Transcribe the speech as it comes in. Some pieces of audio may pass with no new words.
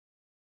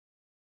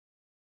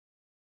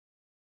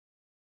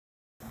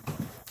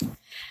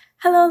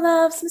Hello,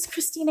 loves. Miss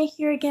Kristena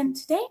here again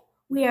today.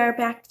 We are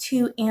back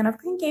to Anne of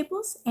Green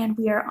Gables, and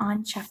we are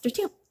on Chapter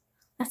 2.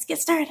 Let's get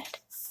started.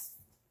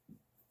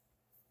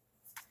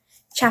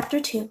 Chapter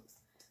 2.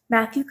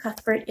 Matthew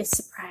Cuthbert is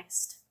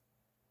surprised.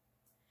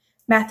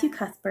 Matthew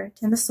Cuthbert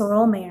and the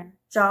sorrel mare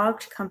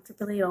jogged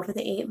comfortably over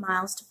the 8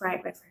 miles to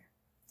Bright River.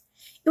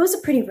 It was a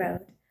pretty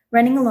road,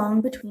 running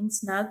along between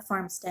snug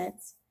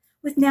farmsteads,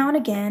 with now and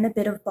again a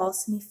bit of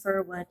balsamy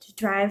fir wood to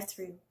drive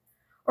through,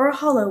 or a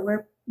hollow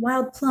where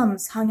wild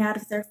plums hung out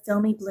of their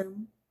filmy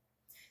bloom.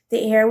 The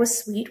air was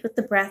sweet with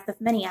the breath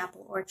of many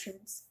apple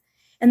orchards,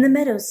 and the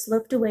meadows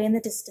sloped away in the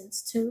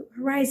distance to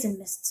horizon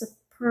mists of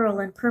pearl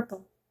and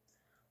purple,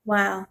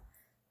 while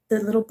the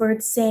little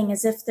birds sang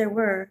as if there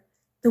were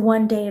the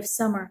one day of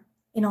summer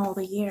in all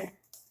the year.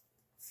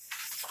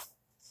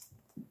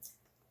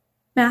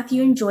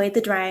 Matthew enjoyed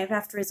the drive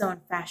after his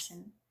own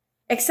fashion,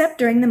 except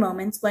during the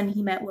moments when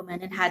he met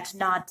women and had to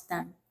nod to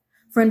them,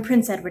 for in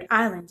Prince Edward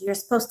Island you are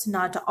supposed to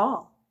nod to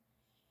all,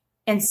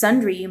 and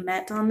sundry you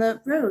met on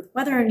the road,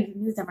 whether you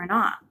knew them or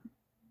not.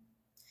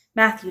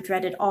 Matthew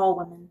dreaded all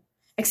women,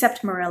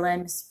 except Marilla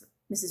and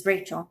Mrs.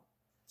 Rachel.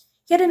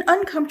 He had an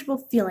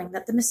uncomfortable feeling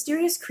that the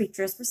mysterious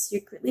creatures were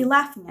secretly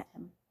laughing at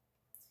him.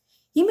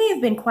 He may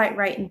have been quite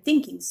right in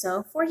thinking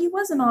so, for he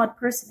was an odd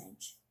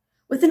personage,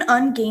 with an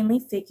ungainly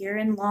figure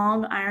and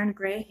long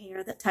iron-gray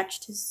hair that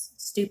touched his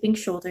stooping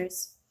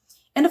shoulders,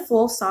 and a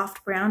full,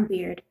 soft brown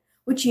beard,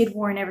 which he had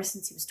worn ever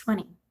since he was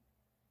 20.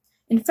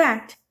 In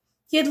fact,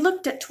 he had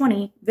looked at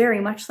 20 very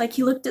much like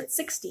he looked at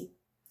 60,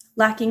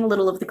 lacking a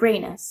little of the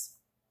grayness.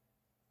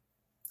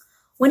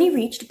 When he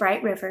reached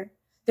Bright River,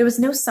 there was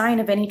no sign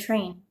of any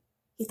train.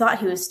 He thought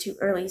he was too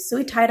early, so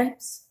he tied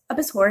up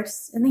his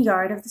horse in the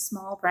yard of the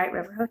small Bright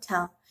River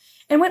Hotel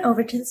and went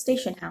over to the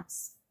station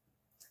house.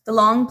 The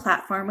long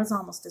platform was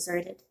almost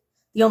deserted,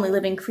 the only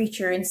living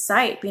creature in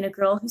sight being a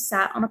girl who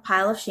sat on a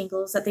pile of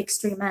shingles at the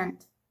extreme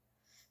end.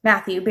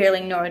 Matthew,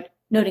 barely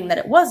noting that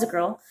it was a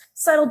girl,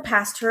 sidled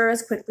past her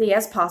as quickly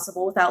as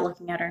possible without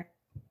looking at her.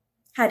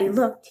 Had he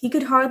looked, he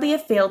could hardly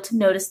have failed to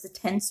notice the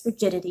tense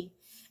rigidity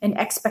and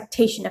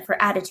expectation of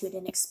her attitude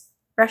and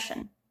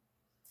expression.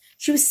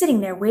 She was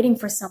sitting there waiting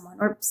for someone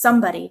or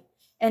somebody,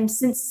 and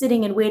since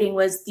sitting and waiting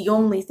was the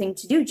only thing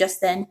to do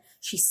just then,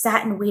 she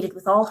sat and waited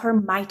with all her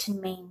might and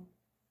main.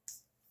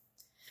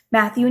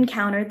 Matthew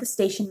encountered the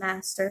station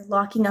master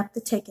locking up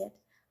the ticket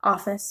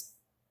office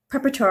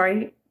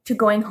preparatory to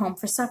going home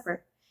for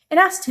supper, and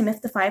asked him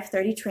if the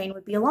 5:30 train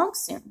would be along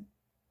soon.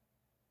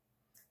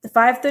 "The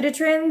 5:30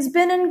 train's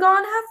been and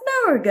gone half an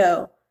hour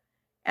ago,"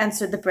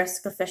 answered the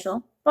brisk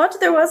official,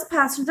 "but there was a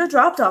passenger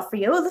dropped off for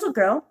you, a little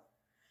girl.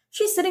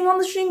 She's sitting on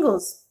the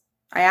shingles.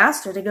 I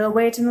asked her to go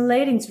wait in the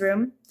ladies'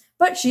 room,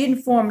 but she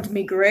informed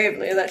me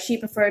gravely that she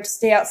preferred to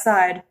stay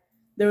outside.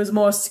 There was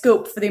more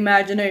scope for the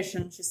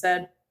imagination, she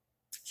said.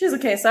 She's a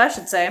case, I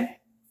should say."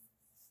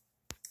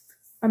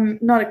 "I'm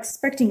not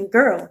expecting a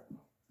girl,"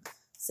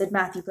 said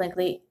Matthew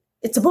blankly.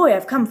 "It's a boy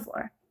I've come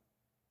for."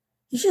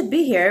 "He should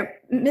be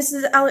here.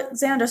 Mrs.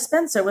 Alexander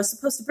Spencer was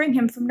supposed to bring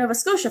him from Nova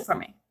Scotia for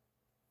me."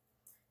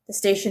 The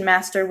station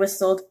master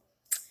whistled.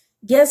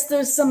 "Guess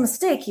there's some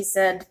mistake," he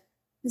said.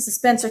 "Mrs.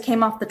 Spencer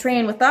came off the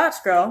train with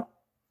that girl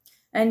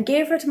and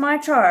gave her to my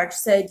charge,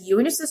 said you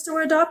and your sister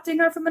were adopting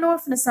her from an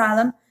orphan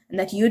asylum and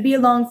that you'd be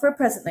along for her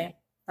presently.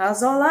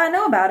 That's all I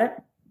know about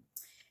it.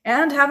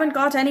 And haven't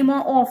got any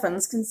more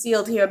orphans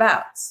concealed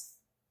hereabouts."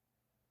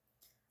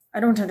 "I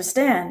don't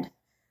understand,"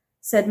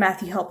 said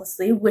Matthew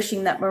helplessly,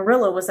 wishing that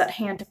Marilla was at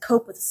hand to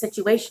cope with the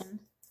situation.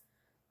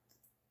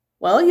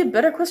 "Well, you'd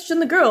better question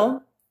the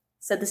girl,"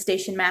 said the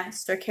station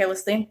master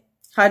carelessly.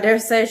 "I dare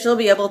say she'll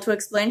be able to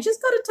explain. She's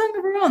got a tongue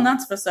of her own,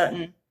 that's for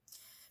certain.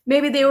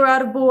 Maybe they were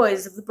out of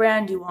boys of the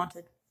brand you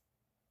wanted."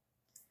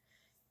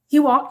 He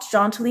walked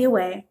jauntily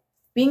away,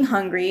 being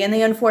hungry, and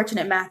the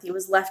unfortunate Matthew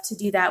was left to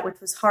do that which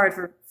was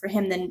harder for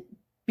him than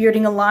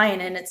bearding a lion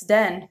in its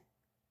den.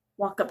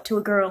 Walk up to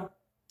a girl,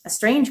 a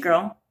strange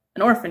girl,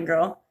 an orphan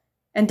girl,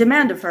 and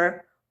demand of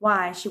her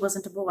why she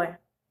wasn't a boy.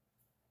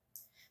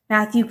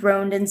 Matthew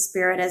groaned in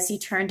spirit as he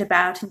turned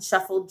about and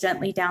shuffled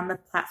gently down the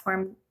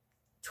platform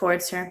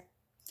towards her.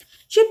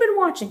 She had been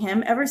watching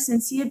him ever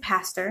since he had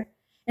passed her,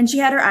 and she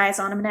had her eyes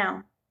on him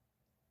now.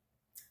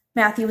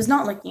 Matthew was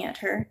not looking at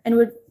her, and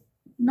would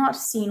not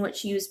have seen what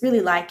she was really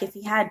like if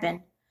he had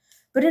been,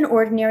 but an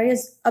ordinary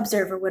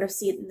observer would have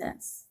seen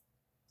this.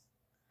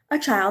 A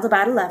child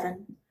about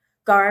 11,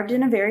 garbed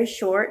in a very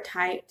short,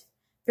 tight,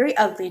 very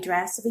ugly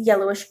dress of a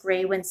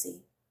yellowish-gray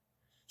wincey.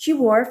 She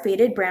wore a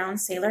faded brown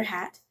sailor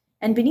hat,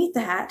 and beneath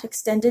the hat,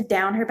 extended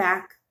down her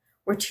back,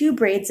 were 2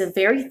 braids of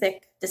very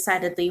thick,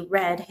 decidedly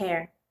red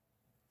hair.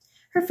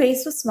 Her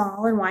face was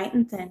small and white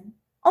and thin,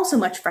 also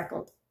much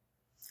freckled.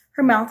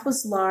 Her mouth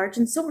was large,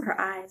 and so were her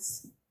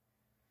eyes,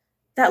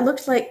 that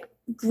looked like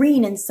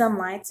green in some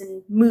lights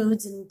and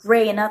moods and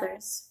gray in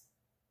others.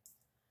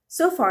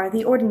 So far,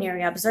 the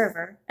ordinary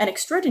observer, an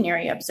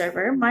extraordinary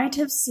observer, might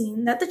have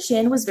seen that the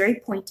chin was very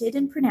pointed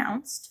and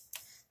pronounced,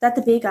 that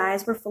the big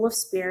eyes were full of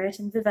spirit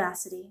and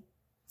vivacity,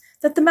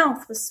 that the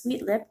mouth was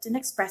sweet-lipped and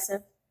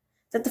expressive,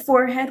 that the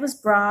forehead was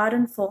broad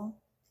and full.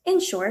 In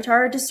short,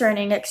 our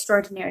discerning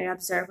extraordinary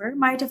observer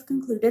might have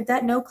concluded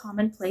that no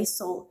commonplace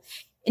soul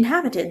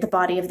inhabited the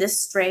body of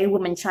this stray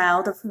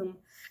woman-child of whom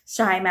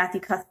shy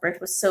Matthew Cuthbert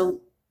was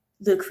so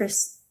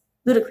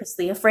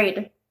ludicrously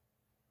afraid.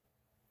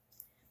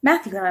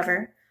 Matthew,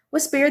 however,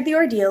 was spared the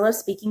ordeal of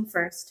speaking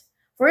first,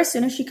 for as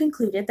soon as she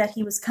concluded that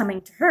he was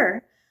coming to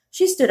her,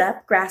 she stood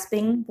up,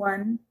 grasping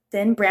one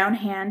thin brown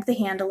hand the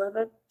handle of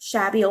a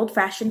shabby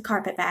old-fashioned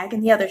carpet-bag,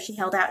 and the other she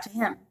held out to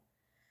him.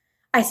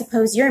 "I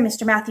suppose you're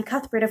Mr. Matthew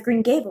Cuthbert of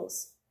Green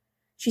Gables,"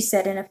 she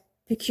said in a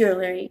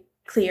peculiarly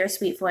clear,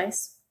 sweet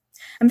voice.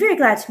 "I'm very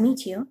glad to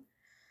meet you.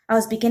 I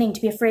was beginning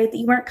to be afraid that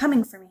you weren't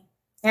coming for me,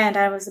 and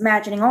I was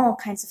imagining all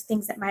kinds of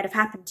things that might have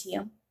happened to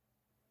you.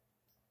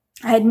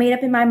 I had made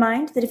up in my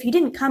mind that if you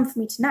didn't come for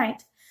me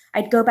tonight,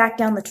 I'd go back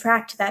down the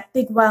track to that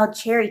big wild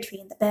cherry tree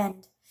in the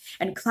bend,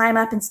 and climb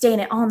up and stay in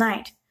it all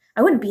night.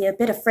 I wouldn't be a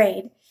bit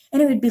afraid,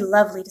 and it would be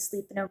lovely to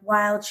sleep in a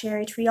wild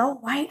cherry tree all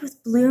white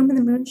with bloom in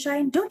the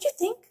moonshine, don't you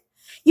think?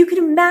 You could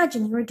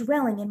imagine you were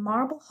dwelling in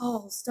marble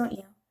halls, don't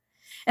you?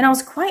 And I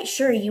was quite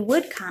sure you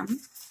would come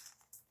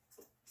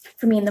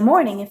for me in the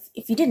morning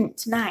if you didn't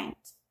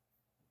tonight."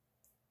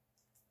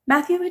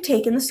 Matthew had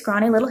taken the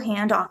scrawny little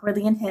hand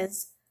awkwardly in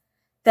his.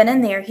 Then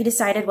and there he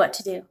decided what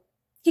to do.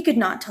 He could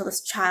not tell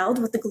this child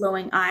with the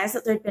glowing eyes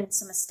that there had been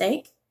some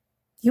mistake.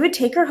 He would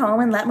take her home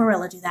and let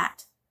Marilla do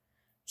that.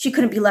 She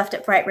couldn't be left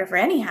at Bright River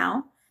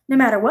anyhow, no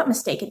matter what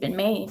mistake had been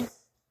made.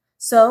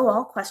 So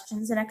all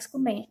questions and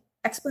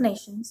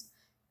explanations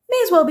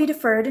may as well be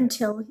deferred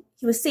until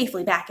he was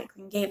safely back at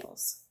Green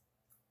Gables.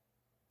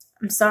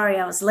 "I'm sorry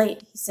I was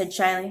late," he said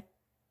shyly.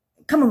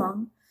 "Come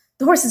along.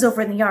 The horse is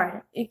over in the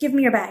yard. Give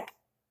me your bag."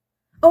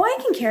 "Oh, I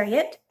can carry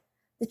it,"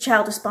 the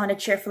child responded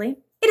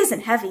cheerfully. "It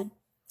isn't heavy.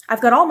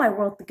 I've got all my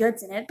worldly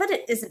goods in it, but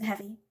it isn't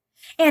heavy.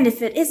 And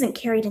if it isn't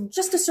carried in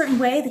just a certain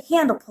way, the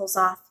handle pulls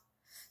off.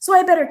 So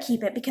I better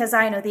keep it because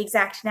I know the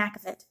exact knack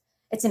of it.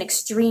 It's an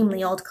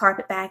extremely old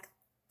carpet bag.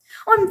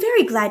 Oh, I'm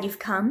very glad you've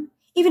come,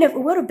 even if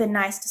it would have been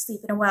nice to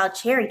sleep in a wild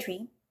cherry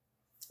tree.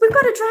 We've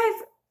got to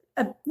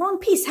drive a long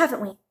piece,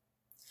 haven't we?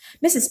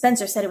 Mrs.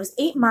 Spencer said it was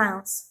 8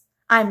 miles.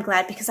 I'm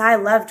glad because I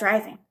love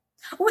driving.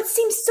 Oh, it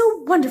seems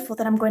so wonderful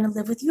that I'm going to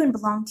live with you and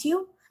belong to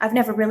you. I've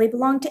never really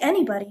belonged to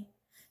anybody.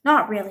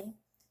 Not really,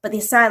 but the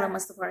asylum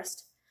was the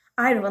worst.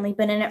 I'd only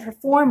been in it for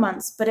 4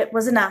 months, but it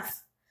was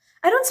enough.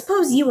 I don't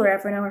suppose you were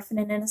ever an orphan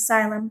in an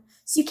asylum,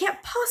 so you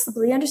can't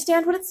possibly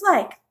understand what it's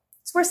like.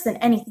 It's worse than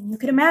anything you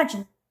could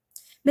imagine.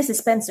 Mrs.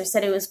 Spencer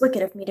said it was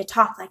wicked of me to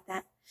talk like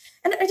that,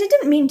 and I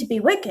didn't mean to be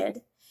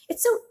wicked.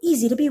 It's so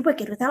easy to be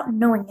wicked without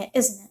knowing it,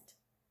 isn't it?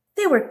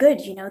 They were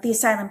good, you know, the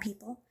asylum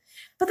people,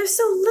 but there's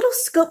so little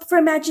scope for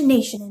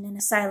imagination in an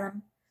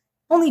asylum.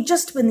 Only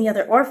just when the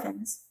other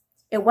orphans.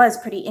 It was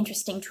pretty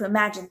interesting to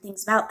imagine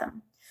things about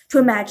them. To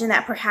imagine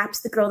that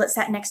perhaps the girl that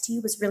sat next to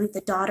you was really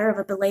the daughter of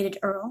a belated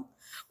earl,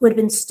 who had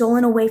been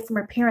stolen away from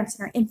her parents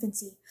in her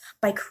infancy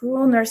by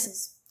cruel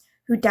nurses,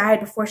 who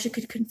died before she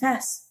could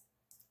confess.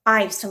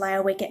 I used to lie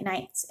awake at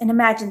nights and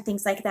imagine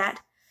things like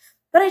that,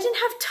 but I didn't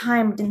have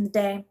time in the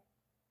day.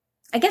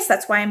 I guess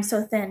that's why I'm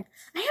so thin.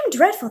 I am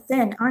dreadful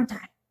thin, aren't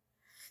I?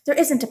 There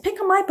isn't a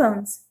pick on my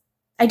bones.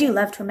 I do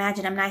love to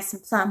imagine I'm nice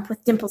and plump,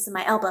 with dimples in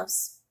my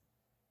elbows.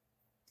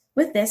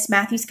 With this,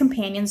 Matthew's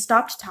companion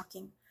stopped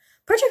talking,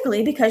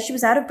 particularly because she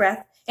was out of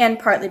breath, and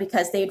partly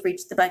because they had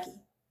reached the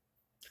buggy.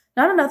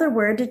 Not another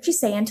word did she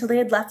say until they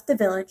had left the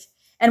village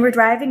and were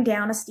driving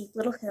down a steep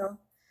little hill,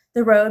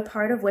 the road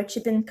part of which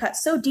had been cut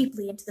so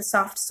deeply into the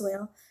soft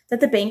soil that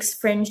the banks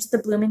fringed the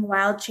blooming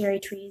wild cherry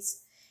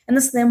trees, and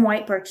the slim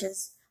white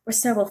birches were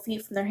several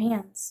feet from their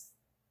hands.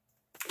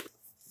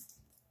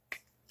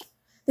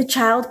 The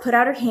child put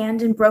out her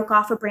hand and broke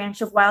off a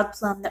branch of wild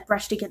plum that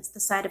brushed against the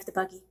side of the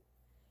buggy.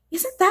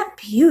 "Isn't that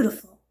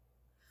beautiful?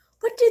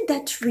 What did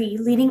that tree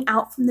leaning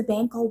out from the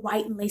bank all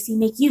white and lacy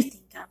make you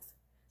think of?"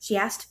 she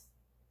asked.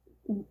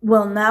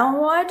 "Well,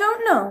 now, I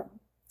don't know,"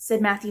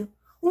 said Matthew.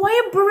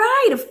 "Why, a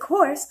bride, of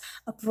course.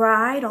 A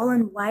bride all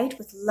in white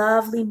with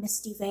lovely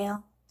misty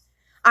veil.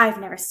 I've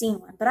never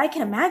seen one, but I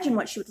can imagine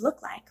what she would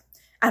look like.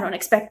 I don't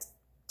expect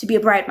to be a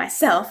bride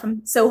myself.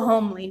 I'm so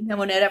homely no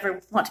one would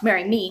ever want to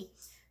marry me.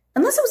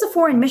 Unless it was a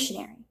foreign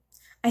missionary.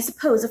 I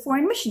suppose a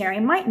foreign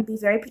missionary mightn't be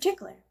very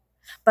particular.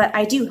 But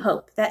I do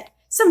hope that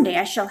someday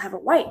I shall have a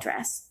white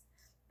dress.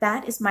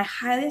 That is my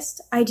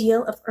highest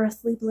ideal of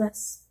earthly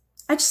bliss.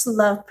 I just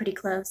love pretty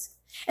clothes,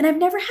 and I've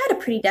never had a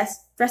pretty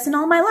dress in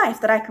all my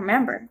life that I can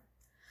remember.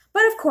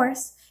 But of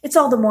course, it's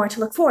all the more to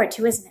look forward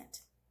to, isn't it?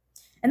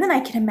 And then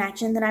I can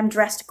imagine that I'm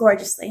dressed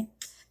gorgeously.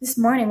 This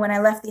morning when I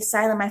left the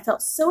asylum, I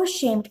felt so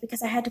ashamed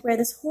because I had to wear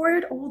this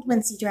horrid old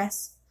wincey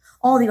dress.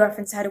 All the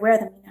orphans had to wear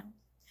them, you know.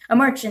 A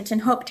merchant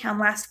in Hopetown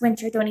last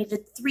winter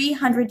donated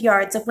 300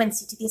 yards of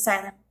wincey to the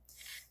asylum.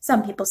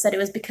 Some people said it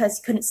was because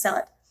he couldn't sell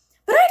it,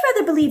 but I'd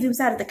rather believe it was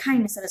out of the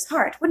kindness of his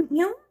heart, wouldn't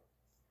you?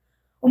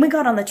 When we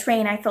got on the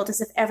train, I felt as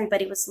if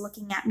everybody was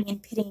looking at me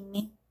and pitying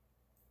me.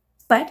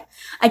 But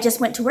I just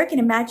went to work and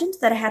imagined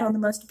that I had on the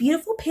most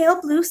beautiful pale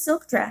blue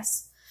silk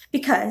dress,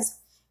 because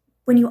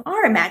when you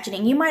are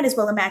imagining, you might as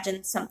well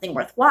imagine something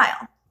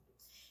worthwhile.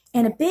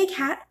 And a big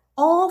hat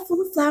all full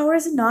of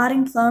flowers and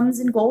nodding plums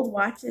and gold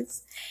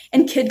watches,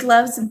 and kid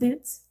gloves and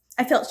boots.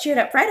 I felt cheered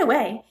up right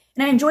away,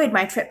 and I enjoyed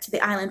my trip to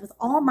the island with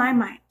all my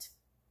might.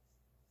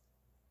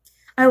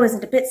 I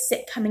wasn't a bit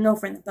sick coming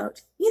over in the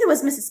boat. Neither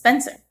was Mrs.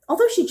 Spencer,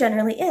 although she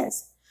generally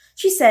is.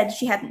 She said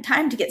she hadn't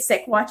time to get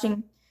sick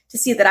watching to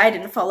see that I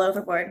didn't fall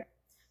overboard.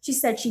 She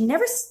said she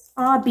never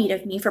saw a beat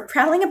of me for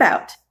prowling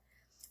about.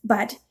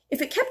 But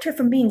if it kept her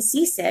from being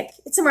seasick,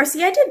 it's a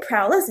mercy I did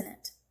prowl, isn't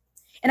it?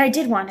 And I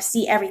did want to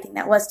see everything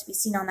that was to be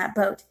seen on that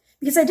boat,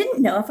 because I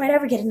didn't know if I'd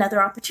ever get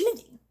another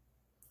opportunity.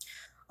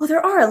 Oh,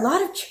 there are a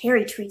lot of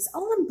cherry trees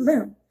all in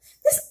bloom.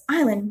 This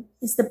island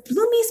is the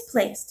bloomiest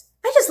place.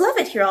 I just love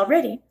it here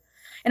already.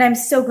 And I'm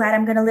so glad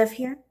I'm going to live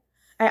here.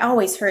 I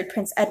always heard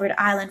Prince Edward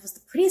Island was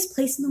the prettiest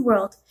place in the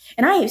world,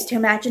 and I used to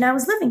imagine I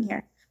was living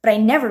here, but I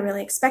never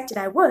really expected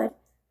I would.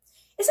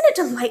 Isn't it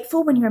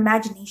delightful when your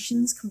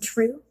imaginations come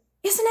true?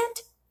 Isn't it?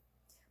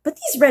 But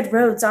these red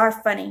roads are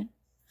funny.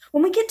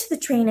 When we get to the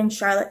train in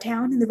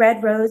Charlottetown and the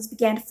red roads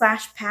began to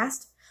flash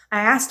past,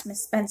 I asked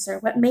Miss Spencer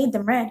what made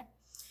them red,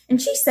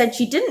 and she said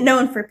she didn't know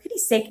and for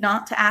pity's sake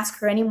not to ask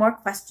her any more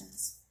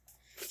questions.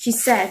 She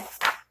said,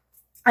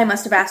 I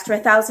must have asked her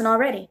 1,000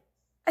 already.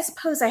 I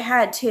suppose I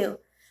had, too.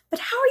 But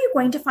how are you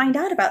going to find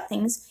out about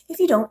things if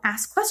you don't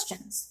ask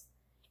questions?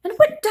 And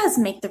what does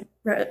make the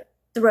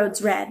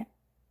roads red?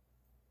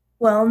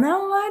 Well,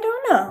 no, I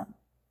don't know,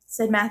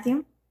 said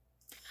Matthew.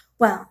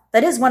 Well,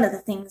 that is one of the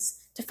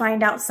things to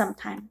find out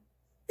sometime.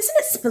 Isn't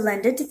it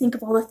splendid to think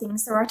of all the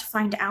things there are to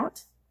find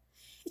out?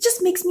 It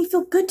just makes me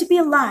feel good to be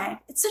alive.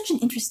 It's such an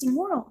interesting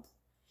world.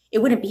 It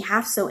wouldn't be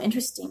half so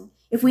interesting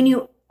if we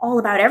knew all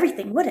about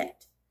everything, would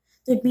it?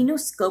 There'd be no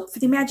scope for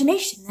the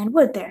imagination then,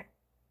 would there?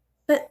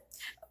 But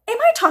am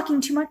I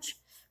talking too much?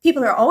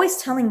 People are always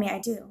telling me I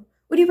do.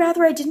 Would you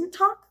rather I didn't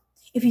talk?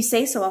 If you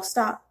say so, I'll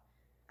stop.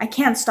 I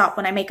can stop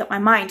when I make up my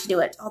mind to do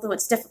it, although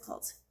it's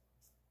difficult.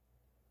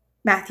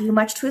 Matthew,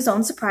 much to his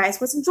own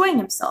surprise, was enjoying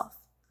himself.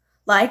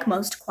 Like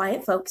most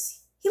quiet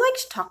folks, he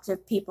liked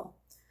talkative people,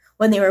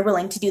 when they were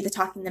willing to do the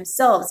talking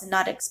themselves and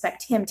not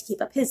expect him to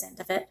keep up his end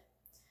of it.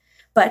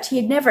 But he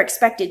had never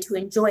expected to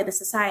enjoy the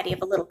society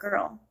of a little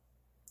girl.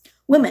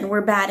 Women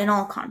were bad in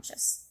all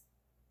conscience.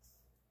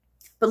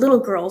 But little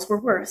girls were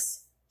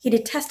worse. He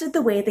detested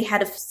the way they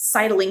had of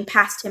sidling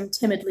past him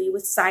timidly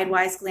with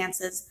sidewise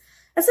glances,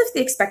 as if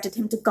they expected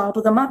him to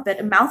gobble them up at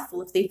a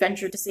mouthful if they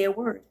ventured to say a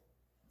word.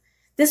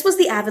 This was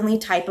the Avonlea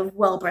type of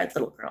well-bred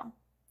little girl.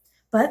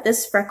 But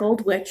this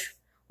freckled witch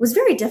was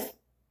very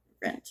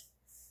different.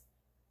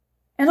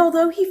 And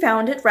although he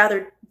found it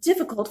rather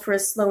difficult for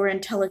his slower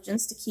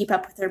intelligence to keep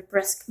up with her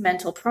brisk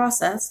mental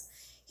process,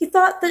 he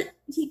thought that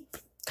he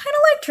kind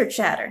of liked her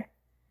chatter.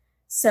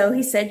 So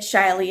he said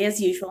shyly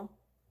as usual,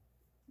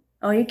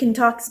 Oh, you can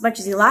talk as much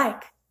as you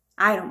like.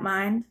 I don't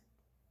mind.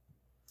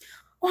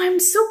 Oh, I'm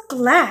so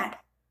glad.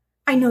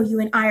 I know you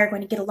and I are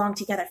going to get along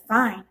together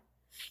fine.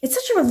 It's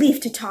such a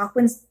relief to talk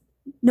when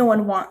no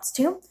one wants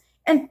to,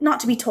 and not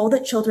to be told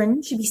that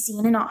children should be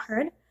seen and not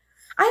heard.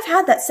 I've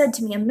had that said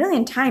to me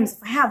 1,000,000 times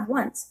if I have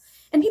once,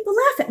 and people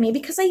laugh at me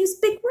because I use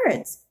big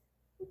words.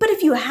 But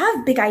if you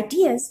have big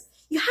ideas,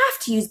 you have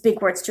to use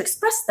big words to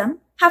express them,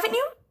 haven't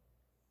you?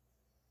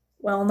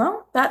 Well,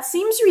 no, that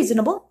seems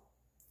reasonable,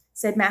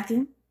 said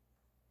Matthew.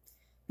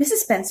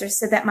 Mrs. Spencer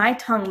said that my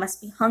tongue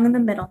must be hung in the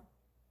middle,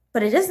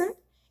 but it isn't.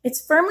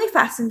 It's firmly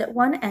fastened at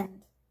one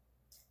end.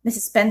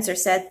 Mrs. Spencer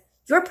said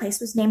your place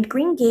was named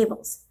Green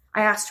Gables.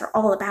 I asked her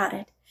all about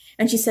it,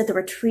 and she said there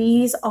were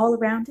trees all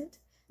around it,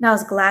 and I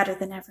was gladder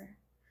than ever.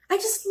 I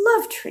just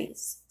love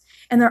trees,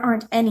 and there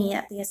aren't any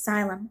at the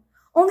asylum,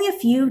 only a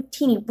few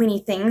teeny-weeny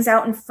things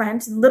out in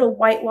front and little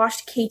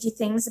whitewashed cagey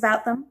things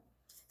about them.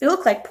 They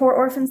look like poor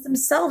orphans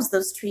themselves,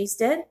 those trees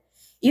did. It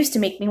used to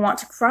make me want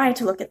to cry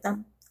to look at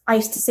them. I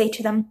used to say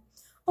to them,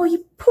 Oh,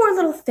 you poor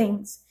little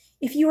things,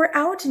 if you were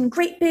out in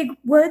great big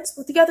woods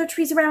with the other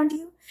trees around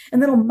you,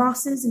 and little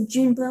mosses and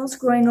June bells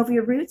growing over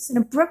your roots, and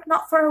a brook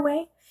not far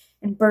away,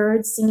 and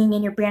birds singing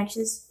in your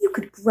branches, you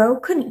could grow,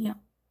 couldn't you?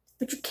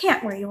 But you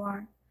can't where you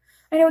are.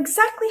 I know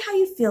exactly how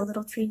you feel,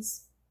 little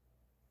trees.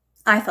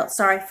 I felt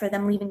sorry for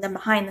them leaving them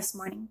behind this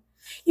morning.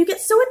 You get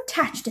so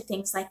attached to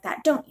things like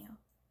that, don't you?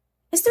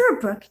 Is there a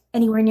brook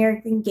anywhere near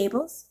Green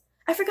Gables?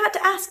 I forgot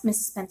to ask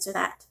Mrs. Spencer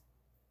that.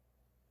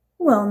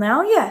 Well,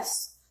 now,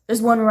 yes.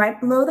 There's one right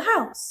below the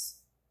house.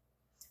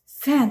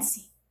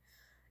 Fancy.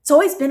 It's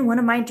always been one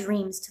of my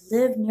dreams to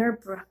live near a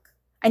brook.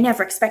 I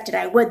never expected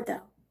I would,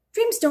 though.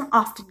 Dreams don't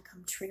often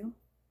come true.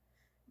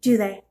 Do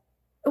they?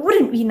 It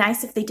wouldn't be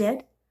nice if they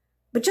did.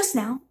 But just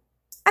now,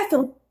 I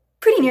feel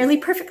pretty nearly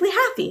perfectly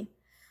happy.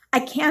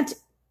 I can't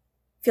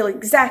feel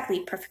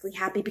exactly perfectly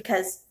happy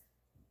because,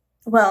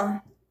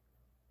 well,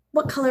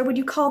 what color would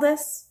you call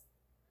this?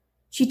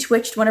 She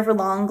twitched one of her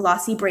long,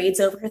 glossy braids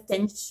over her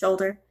thin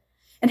shoulder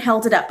and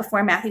held it up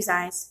before Matthew's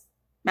eyes.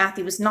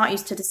 Matthew was not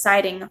used to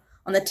deciding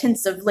on the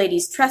tints of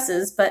ladies'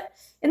 tresses, but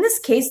in this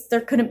case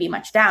there couldn't be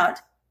much doubt.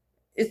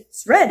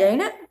 It's red,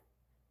 ain't it?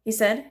 He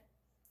said.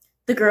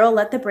 The girl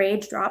let the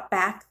braid drop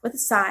back with a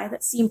sigh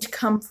that seemed to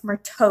come from her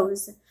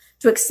toes,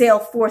 to exhale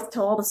forth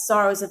to all the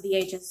sorrows of the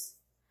ages.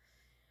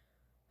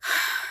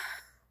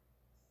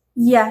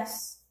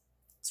 Yes,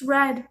 it's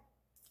red,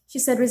 she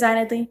said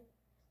resignedly.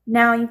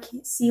 Now you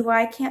can't see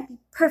why I can't be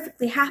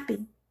perfectly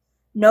happy.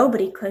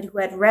 Nobody could who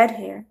had red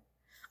hair.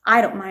 I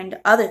don't mind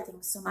other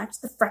things so much,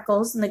 the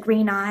freckles and the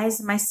green eyes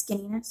and my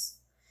skinniness.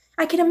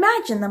 I can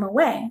imagine them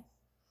away.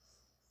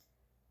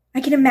 I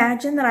can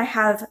imagine that I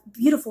have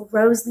beautiful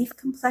rose-leaf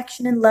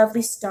complexion and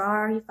lovely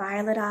starry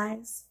violet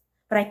eyes,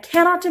 but I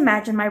cannot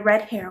imagine my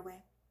red hair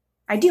away.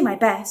 I do my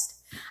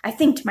best. I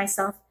think to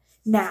myself,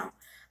 now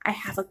I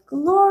have a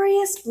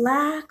glorious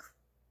black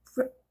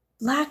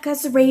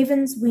as the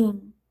raven's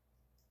wing.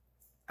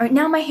 Or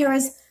now my hair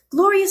is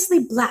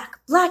gloriously black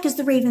as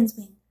the raven's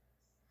wing.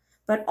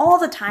 But all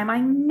the time I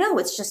know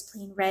it's just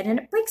plain red, and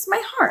it breaks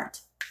my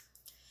heart.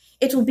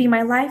 It will be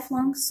my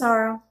lifelong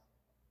sorrow.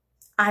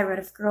 I read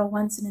of a girl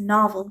once in a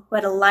novel who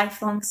had a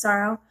lifelong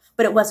sorrow,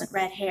 but it wasn't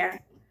red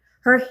hair.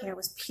 Her hair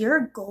was pure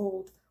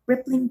gold,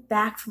 rippling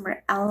back from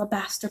her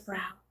alabaster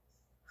brow.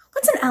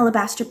 What's an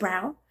alabaster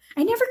brow?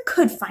 I never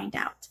could find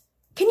out.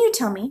 Can you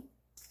tell me?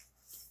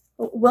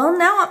 Well,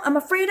 now I'm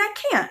afraid I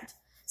can't,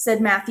 said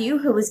Matthew,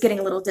 who was getting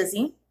a little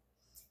dizzy.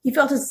 He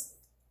felt as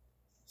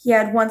he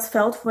had once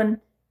felt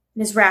when, in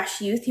his rash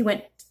youth, he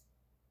went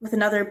with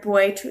another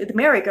boy to the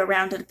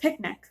merry-go-round at a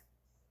picnic.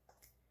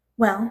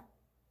 Well,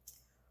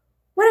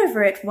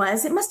 whatever it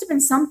was, it must have been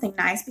something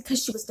nice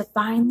because she was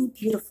divinely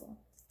beautiful.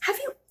 Have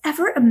you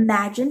ever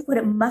imagined what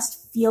it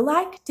must feel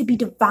like to be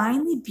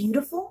divinely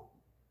beautiful?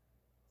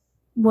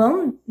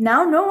 Well,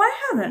 now, no, I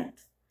haven't,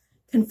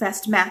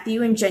 confessed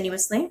Matthew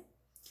ingenuously.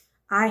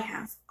 I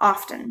have,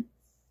 often.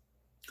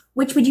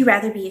 Which would you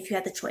rather be if you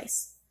had the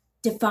choice?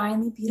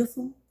 Divinely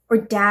beautiful, or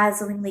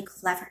dazzlingly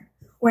clever,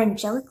 or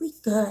angelically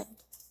good?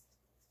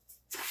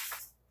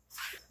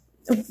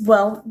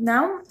 Well,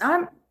 now,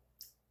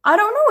 I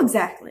don't know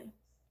exactly.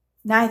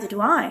 Neither do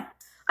I.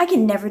 I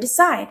can never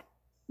decide.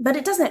 But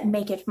it doesn't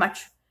make it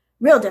much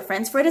real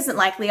difference, for it isn't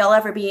likely I'll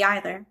ever be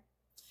either.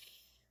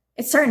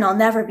 It's certain I'll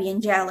never be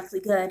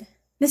angelically good.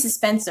 Mrs.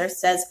 Spencer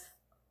says,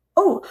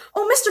 Oh,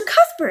 Mr.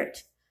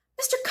 Cuthbert!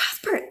 Mr.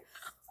 Cuthbert!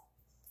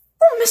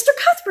 Oh, Mr.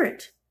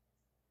 Cuthbert!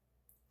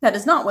 That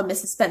is not what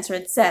Mrs. Spencer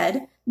had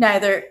said.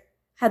 Neither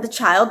had the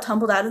child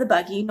tumbled out of the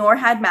buggy, nor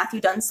had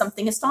Matthew done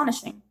something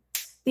astonishing.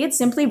 They had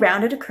simply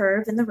rounded a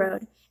curve in the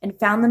road and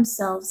found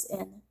themselves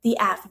in the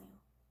avenue.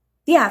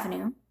 The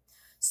avenue,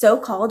 so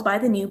called by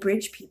the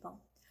Newbridge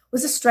people,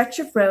 was a stretch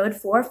of road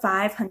 400 or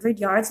 500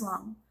 yards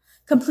long,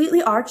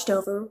 completely arched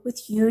over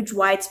with huge,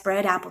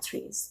 widespread apple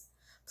trees,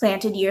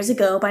 planted years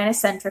ago by an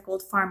eccentric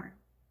old farmer.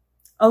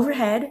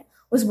 Overhead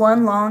was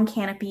one long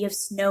canopy of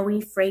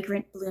snowy,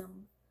 fragrant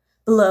bloom.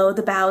 Below,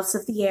 the boughs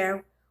of the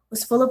air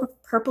was full of a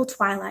purple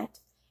twilight,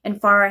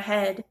 and far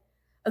ahead,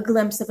 a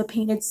glimpse of a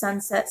painted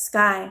sunset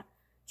sky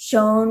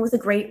shone with a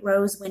great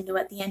rose window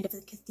at the end of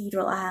the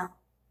cathedral aisle.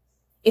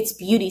 Its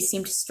beauty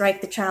seemed to strike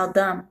the child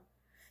dumb.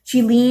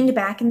 She leaned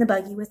back in the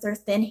buggy with her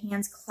thin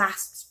hands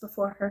clasped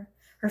before her,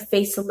 her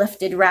face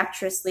lifted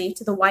rapturously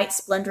to the white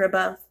splendor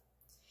above.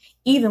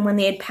 Even when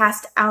they had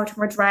passed out and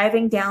were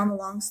driving down the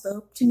long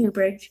slope to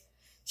Newbridge,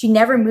 she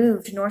never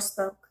moved nor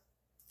spoke.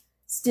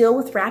 Still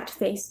with rapt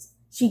face,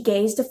 she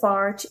gazed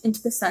afar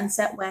into the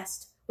sunset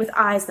west, with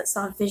eyes that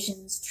saw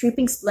visions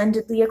trooping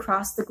splendidly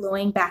across the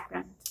glowing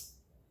background.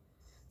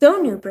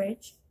 Through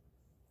Newbridge,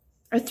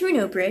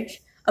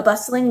 a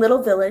bustling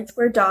little village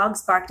where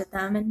dogs barked at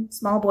them and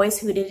small boys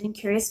hooted and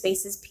curious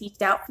faces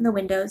peeked out from the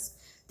windows,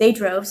 they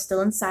drove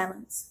still in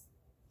silence.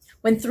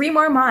 When 3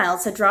 more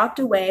miles had dropped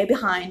away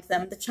behind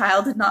them, the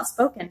child had not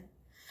spoken.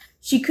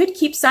 She could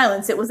keep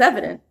silence, it was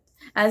evident,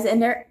 as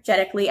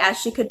energetically as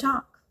she could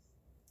talk.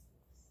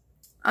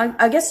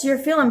 I guess you're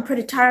feeling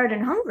pretty tired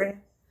and hungry,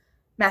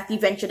 Matthew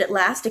ventured at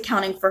last,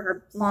 accounting for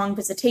her long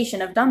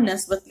visitation of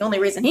dumbness with the only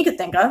reason he could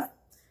think of.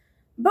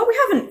 But we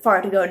haven't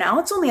far to go now.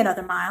 It's only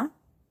another mile.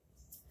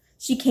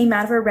 She came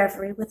out of her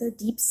reverie with a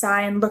deep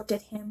sigh and looked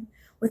at him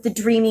with the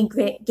dreamy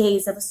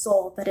gaze of a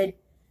soul that had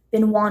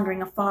been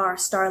wandering afar,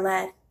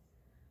 star-led.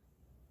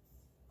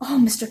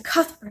 Oh, Mr.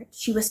 Cuthbert,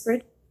 she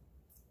whispered.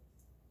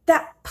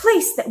 That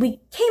place that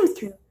we came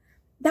through,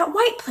 that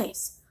white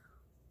place,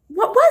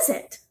 what was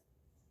it?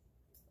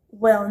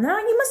 Well, now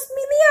you must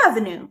mean the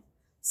avenue,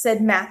 said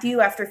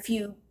Matthew after a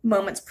few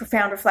moments'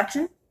 profound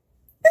reflection.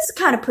 It's a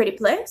kind of pretty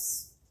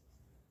place.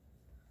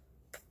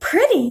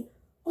 Pretty?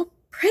 Oh,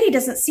 pretty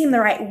doesn't seem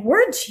the right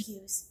word to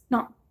use.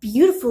 Not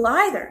beautiful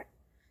either.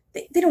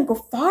 They don't go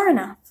far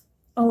enough.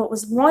 Oh, it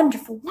was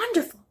wonderful,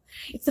 wonderful.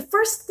 It's the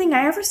first thing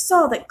I ever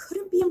saw that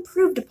couldn't be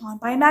improved upon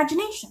by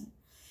imagination.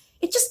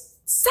 It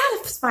just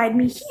satisfied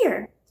me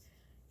here.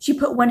 She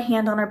put one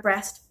hand on her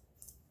breast.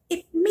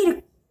 It made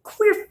a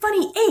queer,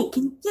 funny ache,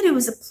 and yet it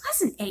was a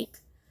pleasant ache.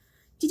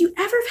 Did you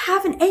ever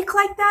have an ache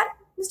like that,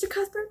 Mr.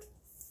 Cuthbert?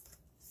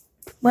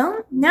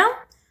 Well, no,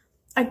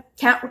 I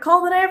can't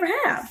recall that I ever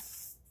have.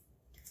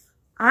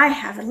 I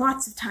have it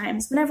lots of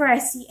times whenever I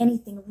see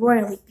anything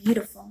royally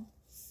beautiful.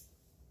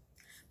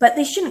 But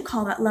they shouldn't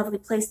call that lovely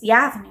place the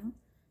Avenue.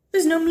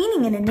 There's no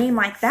meaning in a name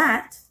like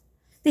that.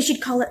 They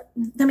should call it,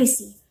 let me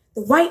see,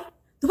 the White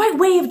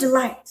Way of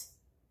Delight.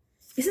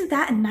 Isn't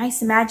that a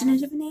nice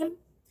imaginative name?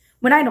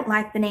 When I don't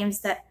like the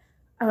names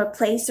of a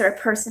place or a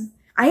person,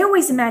 I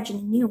always imagine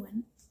a new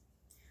one.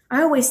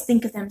 I always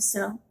think of them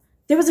so.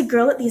 There was a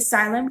girl at the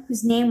asylum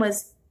whose name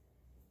was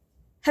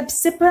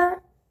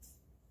Hepzibah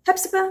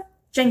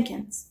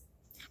Jenkins,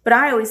 but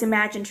I always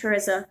imagined her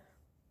as a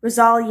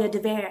Rosalia de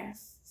Vere.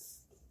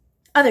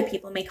 Other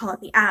people may call it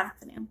the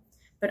Avenue,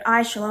 but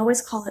I shall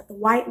always call it the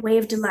White Way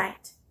of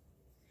Delight.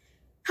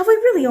 Have we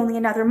really only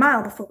another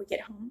mile before we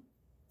get home?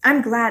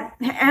 I'm glad,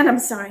 and I'm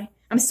sorry.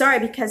 I'm sorry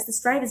because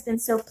this drive has been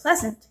so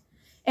pleasant,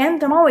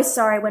 and I'm always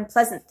sorry when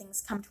pleasant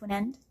things come to an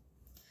end.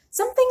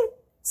 Something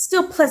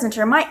still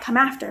pleasanter might come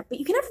after, but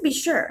you can never be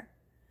sure.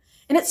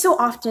 And it's so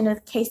often the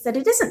case that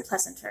it isn't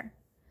pleasanter.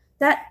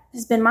 That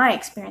has been my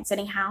experience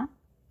anyhow,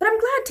 but I'm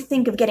glad to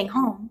think of getting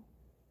home.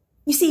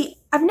 You see,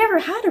 I've never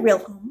had a real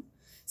home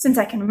since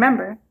I can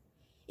remember.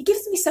 It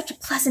gives me such a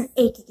pleasant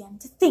ache again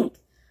to think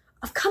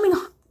of coming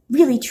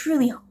really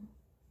truly home.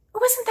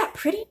 Oh, isn't that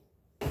pretty?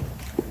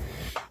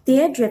 They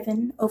had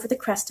driven over the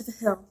crest of a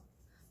hill.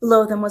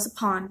 Below them was a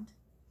pond,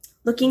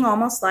 looking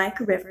almost like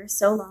a river,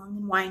 so long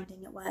and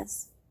winding it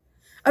was.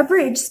 A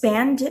bridge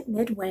spanned it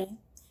midway,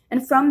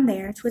 and from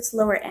there to its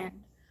lower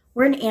end,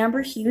 where an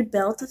amber-hued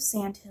belt of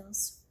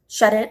sandhills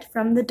shut it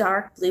from the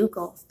dark blue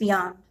gulf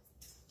beyond.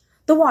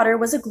 The water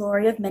was a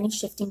glory of many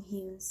shifting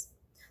hues,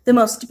 the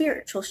most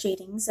spiritual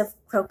shadings of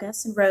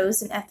crocus and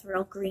rose and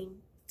ethereal green,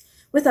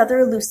 with other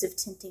elusive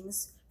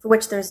tintings for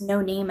which there is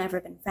no name ever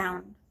been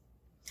found.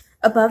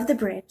 Above the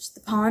bridge, the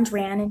pond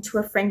ran into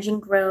a fringing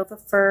grove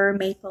of fir,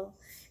 maple,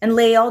 and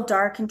lay all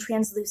dark and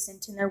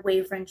translucent in their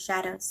wavering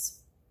shadows.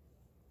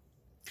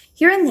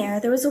 Here and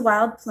there was a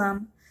wild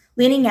plum,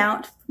 leaning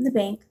out from the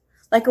bank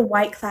like a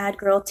white-clad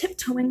girl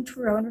tiptoeing to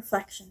her own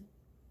reflection.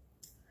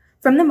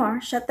 From the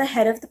marsh at the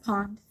head of the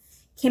pond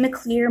came a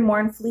clear,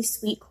 mournfully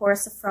sweet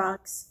chorus of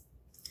frogs.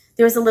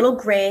 There was a little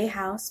gray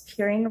house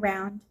peering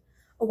around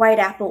a white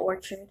apple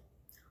orchard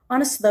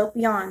on a slope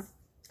beyond,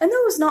 and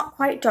though it was not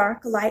quite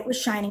dark, a light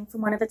was shining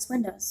from one of its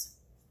windows.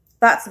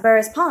 "That's the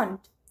Bear's Pond,"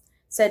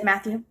 said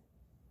Matthew.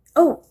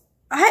 "Oh,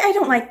 I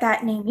don't like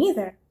that name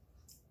either.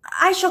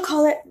 I shall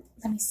call it,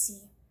 let me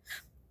see,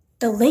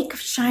 the Lake of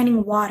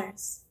Shining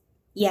Waters.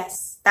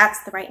 Yes,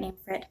 that's the right name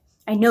for it.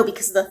 I know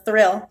because of the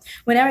thrill.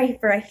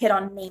 Whenever I hit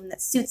on a name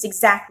that suits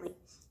exactly,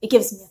 it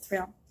gives me a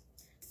thrill.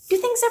 Do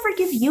things ever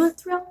give you a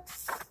thrill?"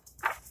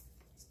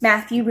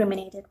 Matthew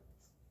ruminated.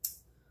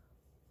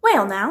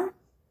 "Well, now,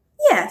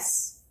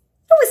 yes.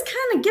 It always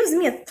kind of gives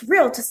me a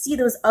thrill to see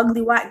those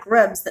ugly white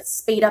grubs that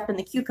spade up in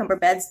the cucumber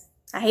beds.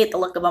 I hate the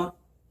look of them."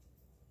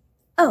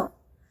 "Oh,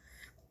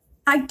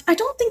 I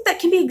don't think that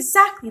can be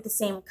exactly the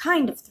same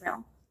kind of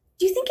thrill.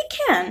 Do you think it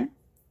can?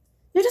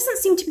 There doesn't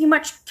seem to be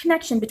much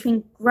connection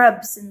between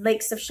grubs and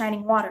lakes of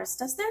shining waters,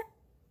 does there?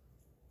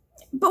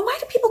 But why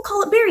do people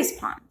call it Barry's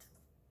Pond?"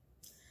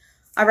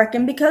 "I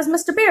reckon because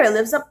Mr. Barry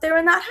lives up there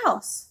in that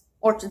house.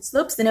 Orchard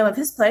Slope's the name of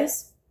his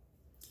place.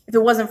 If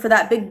it wasn't for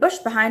that big bush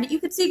behind it, you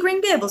could see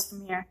Green Gables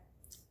from here.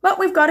 But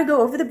we've got to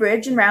go over the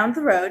bridge and round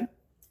the road,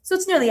 so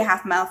it's nearly a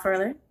half-mile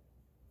further."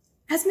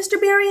 "Has Mr.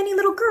 Barry any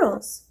little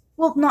girls?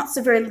 Well, not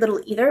so very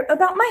little either,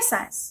 about my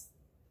size."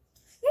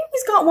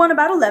 "He's got one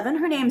about 11.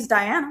 Her name's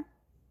Diana."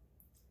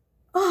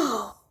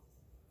 "Oh,"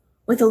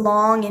 with a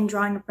long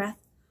indrawing of breath,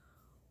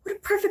 "what a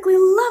perfectly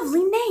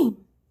lovely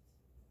name."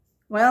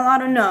 "Well, I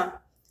don't know.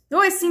 There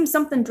always seems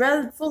something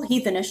dreadful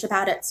heathenish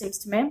about it, seems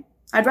to me.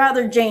 I'd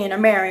rather Jane or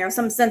Mary or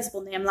some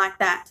sensible name like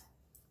that.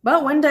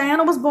 But when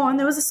Diana was born,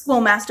 there was a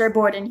schoolmaster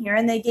aboard in here,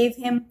 and they gave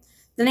him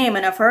the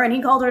naming of her, and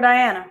he called her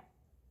Diana."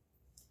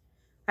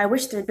 "I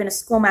wish there had been a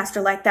schoolmaster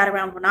like that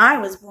around when I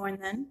was born,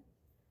 then."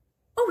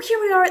 "Oh, here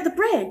we are at the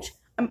bridge.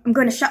 I'm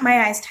going to shut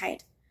my eyes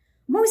tight.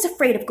 I'm always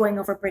afraid of going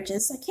over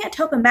bridges. I can't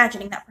help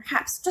imagining that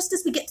perhaps, just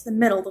as we get to the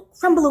middle, they'll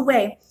crumble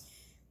away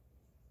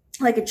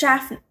like a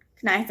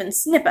jackknife and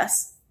snip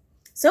us.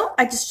 So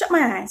I just shut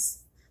my eyes.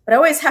 But I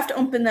always have to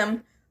open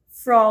them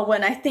for all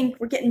when I think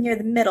we're getting near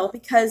the middle,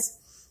 because,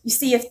 you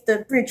see, if the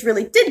bridge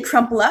really did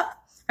crumple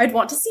up, I'd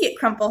want to see it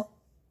crumple.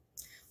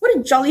 What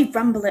a jolly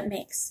rumble it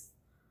makes.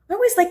 I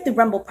always like the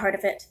rumble part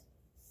of it.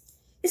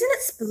 Isn't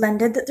it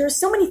splendid that there are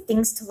so many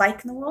things to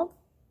like in the world?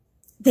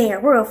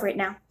 There, we're over it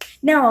now.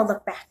 Now I'll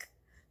look back.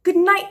 Good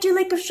night, dear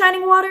Lake of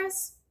Shining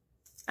Waters."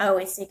 I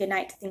always say good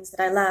night to things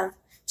that I love,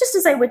 just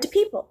as I would to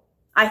people.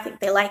 I think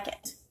they like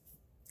it.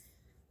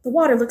 The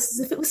water looks as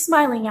if it was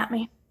smiling at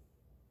me.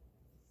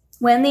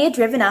 When they had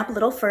driven up a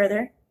little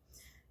further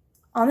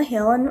on the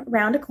hill and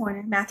round a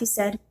corner, Matthew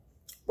said,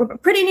 "We're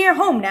pretty near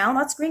home now.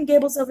 That's Green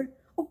Gables over—"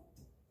 "Oh,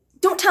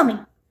 don't tell me,"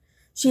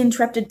 she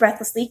interrupted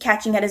breathlessly,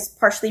 catching at his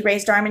partially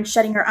raised arm and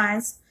shutting her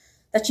eyes,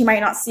 that she might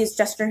not see his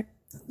gesture.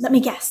 "Let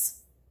me guess."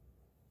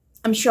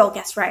 "I'm sure I'll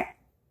guess right."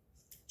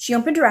 She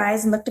opened her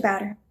eyes and looked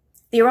about her.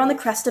 They were on the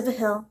crest of a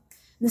hill,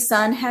 and the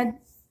sun had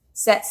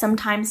set some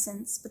time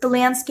since, but the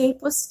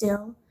landscape was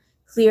still,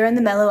 clear in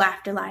the mellow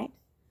afterlight.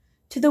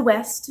 To the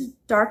west, a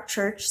dark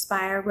church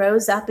spire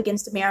rose up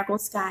against a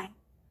marigold sky.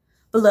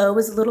 Below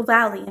was a little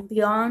valley, and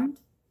beyond,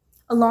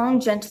 a long,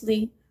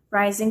 gently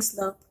rising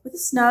slope with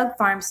snug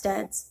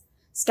farmsteads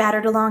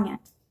scattered along it.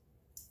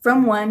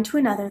 From one to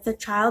another the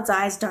child's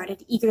eyes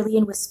darted eagerly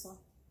and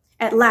wistful.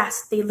 At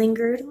last they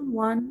lingered on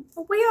one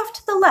away off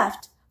to the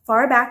left,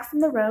 far back from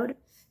the road,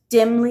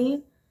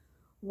 dimly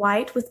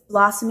white with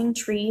blossoming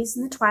trees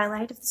in the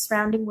twilight of the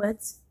surrounding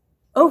woods.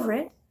 Over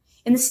it,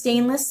 in the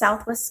stainless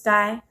southwest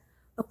sky,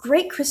 a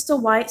great crystal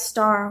white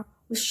star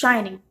was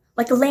shining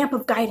like a lamp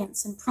of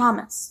guidance and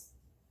promise.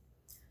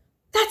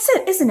 "That's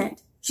it, isn't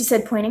it?" she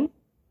said, pointing.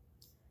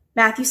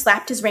 Matthew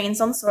slapped his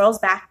reins on Sorrel's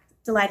back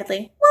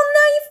delightedly. "Well,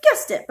 now you've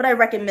guessed it, but I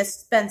reckon Miss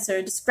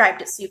Spencer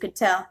described it so you could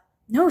tell."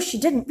 "No, she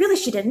didn't. Really,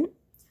 she didn't.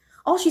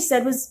 All she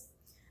said was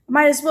it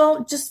might as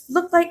well just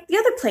look like the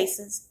other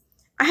places.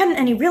 I hadn't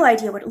any real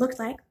idea what it looked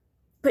like,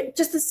 but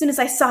just as soon as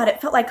I saw it,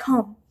 it felt like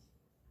home.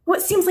 Oh,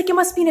 it seems like it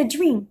must be in a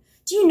dream.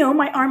 Do you know,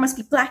 my arm must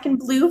be black and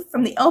blue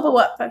from the elbow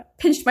up. I've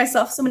pinched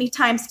myself so many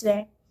times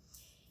today.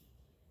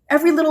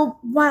 Every little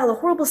while a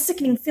horrible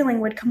sickening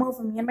feeling would come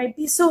over me, and I'd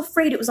be so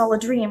afraid it was all a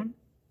dream.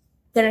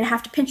 Then I'd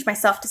have to pinch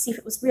myself to see if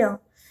it was real,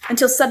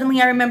 until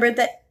suddenly I remembered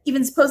that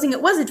even supposing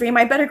it was a dream,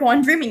 I'd better go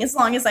on dreaming as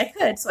long as I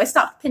could, so I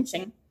stopped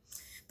pinching.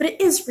 But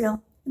it is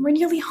real, and we're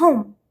nearly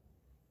home."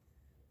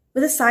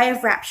 With a sigh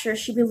of rapture,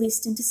 she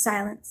released into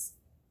silence.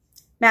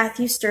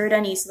 Matthew stirred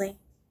uneasily.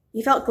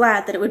 He felt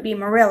glad that it would be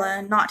Marilla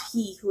and not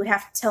he who would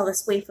have to tell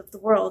this waif of the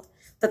world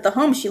that the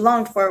home she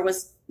longed for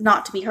was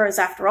not to be hers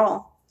after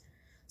all.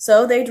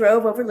 So they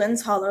drove over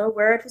Lynn's Hollow,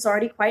 where it was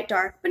already quite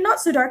dark, but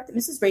not so dark that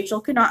Mrs. Rachel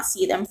could not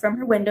see them from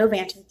her window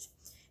vantage,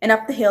 and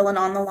up the hill and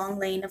on the long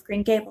lane of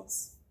Green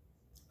Gables.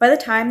 By the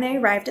time they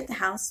arrived at the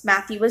house,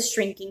 Matthew was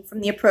shrinking from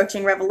the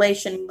approaching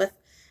revelation with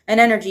an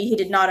energy he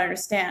did not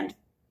understand.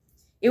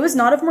 It was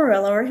not of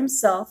Marilla or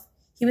himself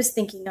he was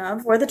thinking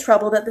of, or the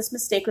trouble that this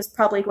mistake was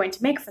probably going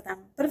to make for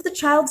them, but of the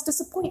child's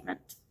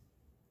disappointment.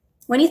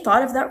 When he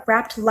thought of that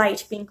rapt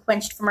light being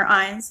quenched from her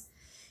eyes,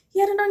 he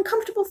had an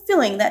uncomfortable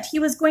feeling that he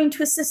was going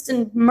to assist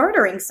in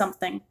murdering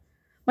something,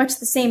 much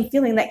the same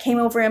feeling that came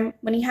over him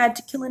when he had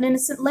to kill an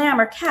innocent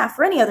lamb or calf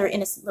or any other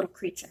innocent little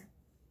creature.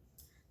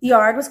 The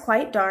yard was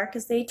quite dark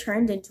as they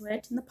turned into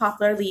it, and the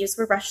poplar leaves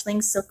were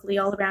rustling silkily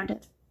all around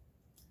it.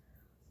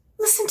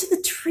 "Listen to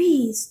the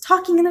trees,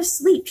 talking in their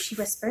sleep," she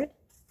whispered,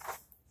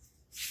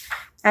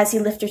 as he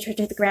lifted her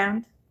to the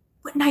ground.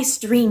 "What nice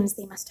dreams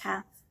they must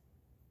have."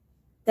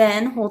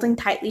 Then, holding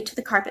tightly to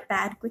the carpet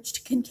bag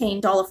which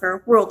contained all of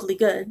her worldly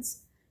goods,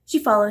 she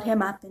followed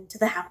him up into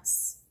the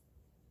house.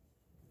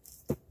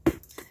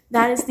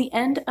 That is the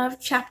end of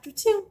chapter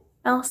 2.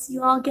 I'll see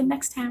you all again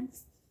next time.